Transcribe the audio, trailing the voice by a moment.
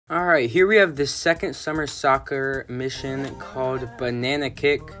Alright, here we have the second summer soccer mission called Banana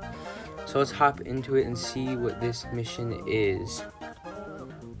Kick. So let's hop into it and see what this mission is.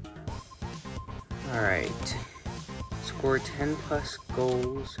 Alright. Score 10 plus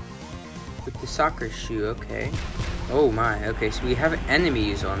goals with the soccer shoe, okay. Oh my, okay, so we have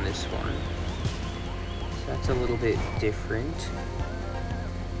enemies on this one. So that's a little bit different.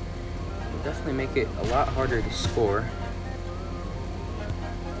 It'll definitely make it a lot harder to score.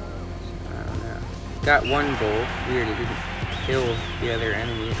 Got one goal. Weird, it didn't kill the other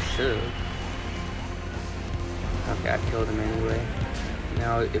enemy. It should have. Okay, I killed him anyway.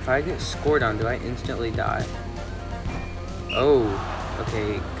 Now, if I get scored on, do I instantly die? Oh,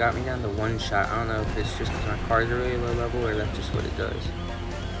 okay, it got me down to one shot. I don't know if it's just because my cards are really low level or that's just what it does.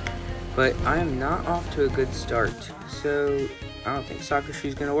 But I am not off to a good start. So, I don't think Soccer Shoe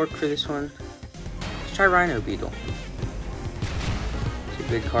is going to work for this one. Let's try Rhino Beetle. It's a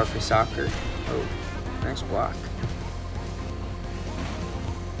good card for soccer. Oh. Nice block.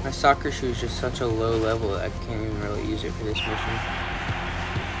 My soccer shoe is just such a low level that I can't even really use it for this mission.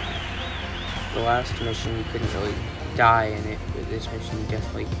 The last mission you couldn't really die in it, but this mission you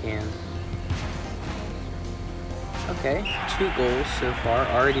definitely can. Okay, 2 goals so far.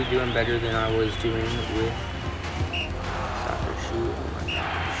 Already doing better than I was doing with soccer shoe. Oh my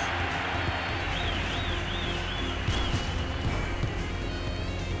gosh.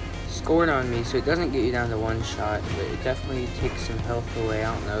 Scored on me, so it doesn't get you down to one shot, but it definitely takes some health away.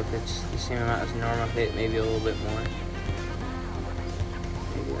 I don't know if it's the same amount as a normal hit, maybe a little bit more.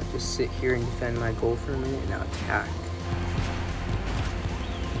 Maybe I'll just sit here and defend my goal for a minute and now attack.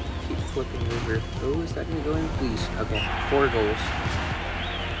 Keep flipping over. Oh, is that going to go in? Please. Okay, 4 goals.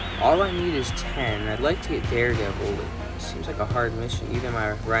 All I need is 10. I'd like to get Daredevil, but it seems like a hard mission. Even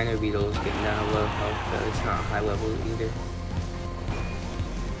my Rhino Beetle is getting down to low health, though it's not high level either.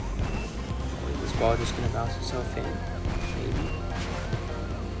 Ball just gonna bounce itself in, maybe.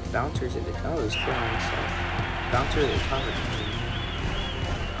 Bouncer's at the oh, he's killing himself. Bouncer at the top of the team.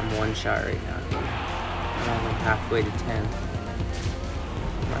 I'm one shot right now, dude. I'm only halfway to 10.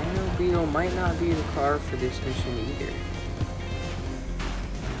 Rhino Beetle might not be the car for this mission either.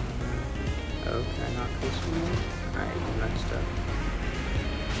 Oh, can I not close me? Alright, I messed up.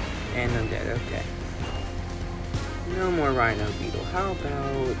 And I'm dead, okay. No more Rhino Beetle. How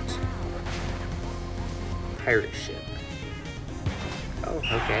about Pirate Ship? Oh,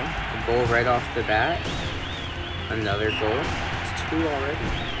 okay. A goal right off the bat. Another goal. It's 2 already.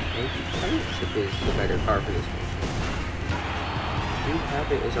 Maybe Pirate Ship is the better car for this mission. I do have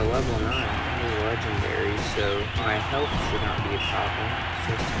it as a level 9. A legendary, so my health should not be a problem.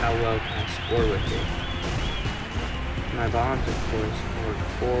 It's just how well can I score with it. My bombs, of course, can work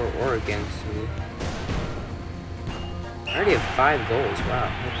for or against me. I already have 5 goals.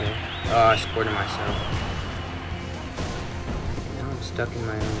 Wow, okay. Oh, I scored it myself. Stuck in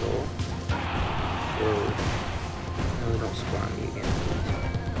my own goal. Whoa. No, don't score on me again, please.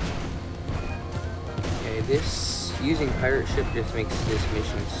 Okay, this using Pirate Ship just makes this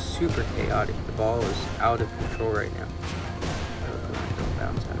mission super chaotic. The ball is out of control right now. Oh, come on, don't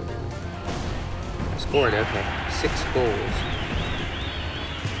bounce out of it. I scored, okay. 6 goals.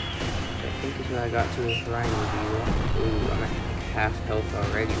 Which I think is what I got to with Rhino Beetle. Ooh, I'm at like half health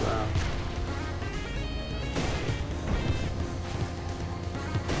already, wow.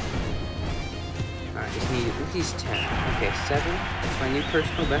 I just need at least 10. Okay, 7. That's my new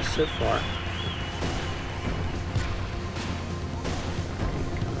personal best so far.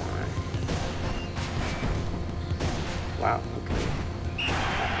 Come on. Wow, okay.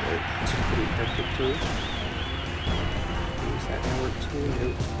 That worked pretty perfectly. Is that gonna work too?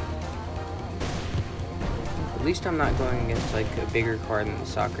 Nope. At least I'm not going against like a bigger card than the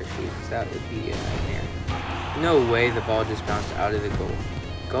soccer shoe, because that would be a nightmare. No way the ball just bounced out of the goal.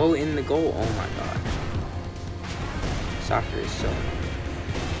 Go in the goal, oh my god. Soccer is so in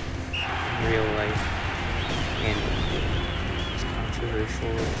real life and as controversial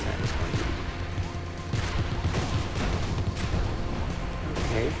as that is going to be.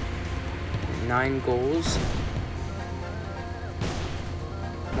 Okay. 9 goals.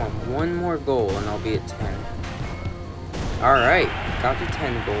 Come on, 1 more goal and I'll be at 10. Alright, got to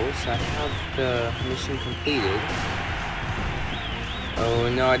 10 goals. I have the mission completed. Oh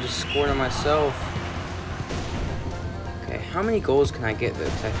no, I just scored on myself. Okay, how many goals can I get though?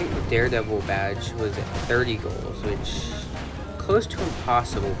 Because I think the Daredevil badge was at 30 goals, which close to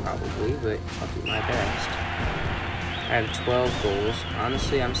impossible probably, but I'll do my best. I have 12 goals.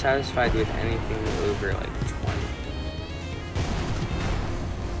 Honestly, I'm satisfied with anything over like 20.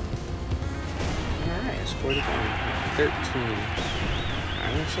 Alright, I scored again. 13.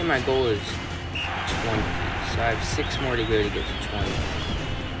 I'm gonna say my goal is 20. So I have 6 more to go to get to 20.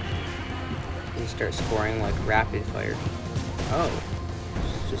 And start scoring like rapid fire. Oh,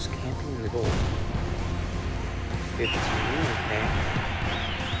 it's just camping in the goal. 15, okay.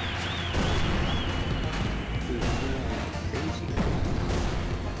 Dude, crazy.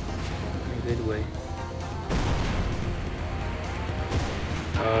 In a good way.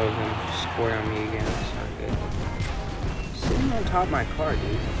 Oh, he scored on me again. That's not good. Sitting on top of my car,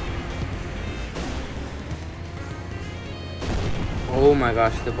 dude. Oh my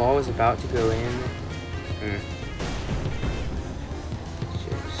gosh, the ball was about to go in.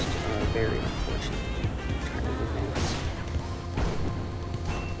 Just very unfortunate turn of events.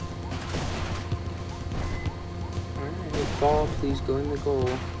 Alright, ball, please go in the goal.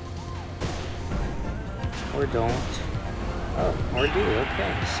 Or don't. Oh, or do,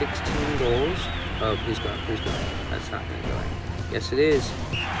 okay. 16 goals. Oh, please go in, please go in. That's not gonna go in. Yes, it is.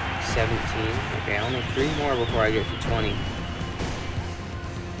 17. Okay, only 3 more before I get to 20.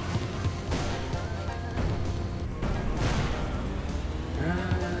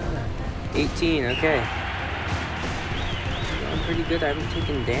 18, okay. I'm pretty good. I haven't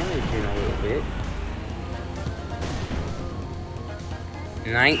taken damage in a little bit.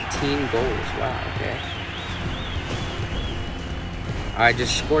 19 goals. Wow, okay. I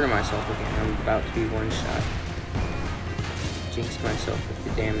just scored on myself again. I'm about to be one shot. Jinxed myself with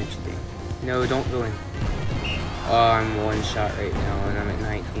the damage thing. No, don't go in. Oh, I'm one shot right now, and I'm at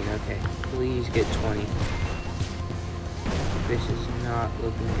 19. Okay, please get 20. This is not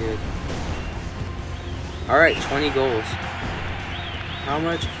looking good. Alright, 20 goals. How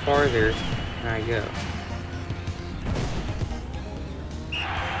much farther can I go?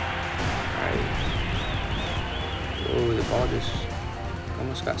 Alright. Whoa, the ball just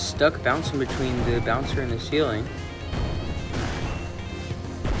almost got stuck bouncing between the bouncer and the ceiling.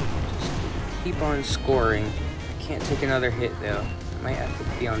 Just keep on scoring. I can't take another hit though. I might have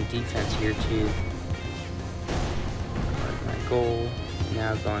to be on defense here too. My goal.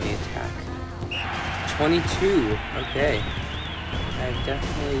 Now go on the attack. 22. Okay. I've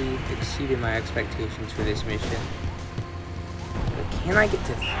definitely exceeded my expectations for this mission. But can I get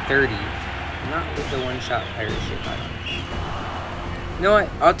to 30? Not with the one-shot pirate ship, I don't think. You know what?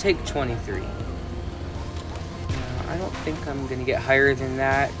 I'll take 23. I don't think I'm going to get higher than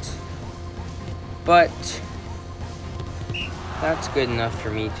that. But that's good enough for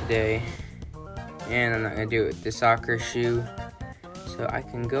me today. And I'm not going to do it with the soccer shoe. So I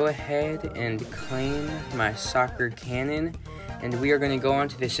can go ahead and claim my soccer cannon. And we are going to go on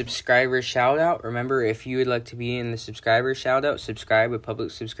to the subscriber shout out. Remember, if you would like to be in the subscriber shout out, subscribe with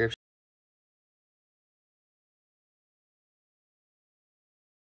public subscription.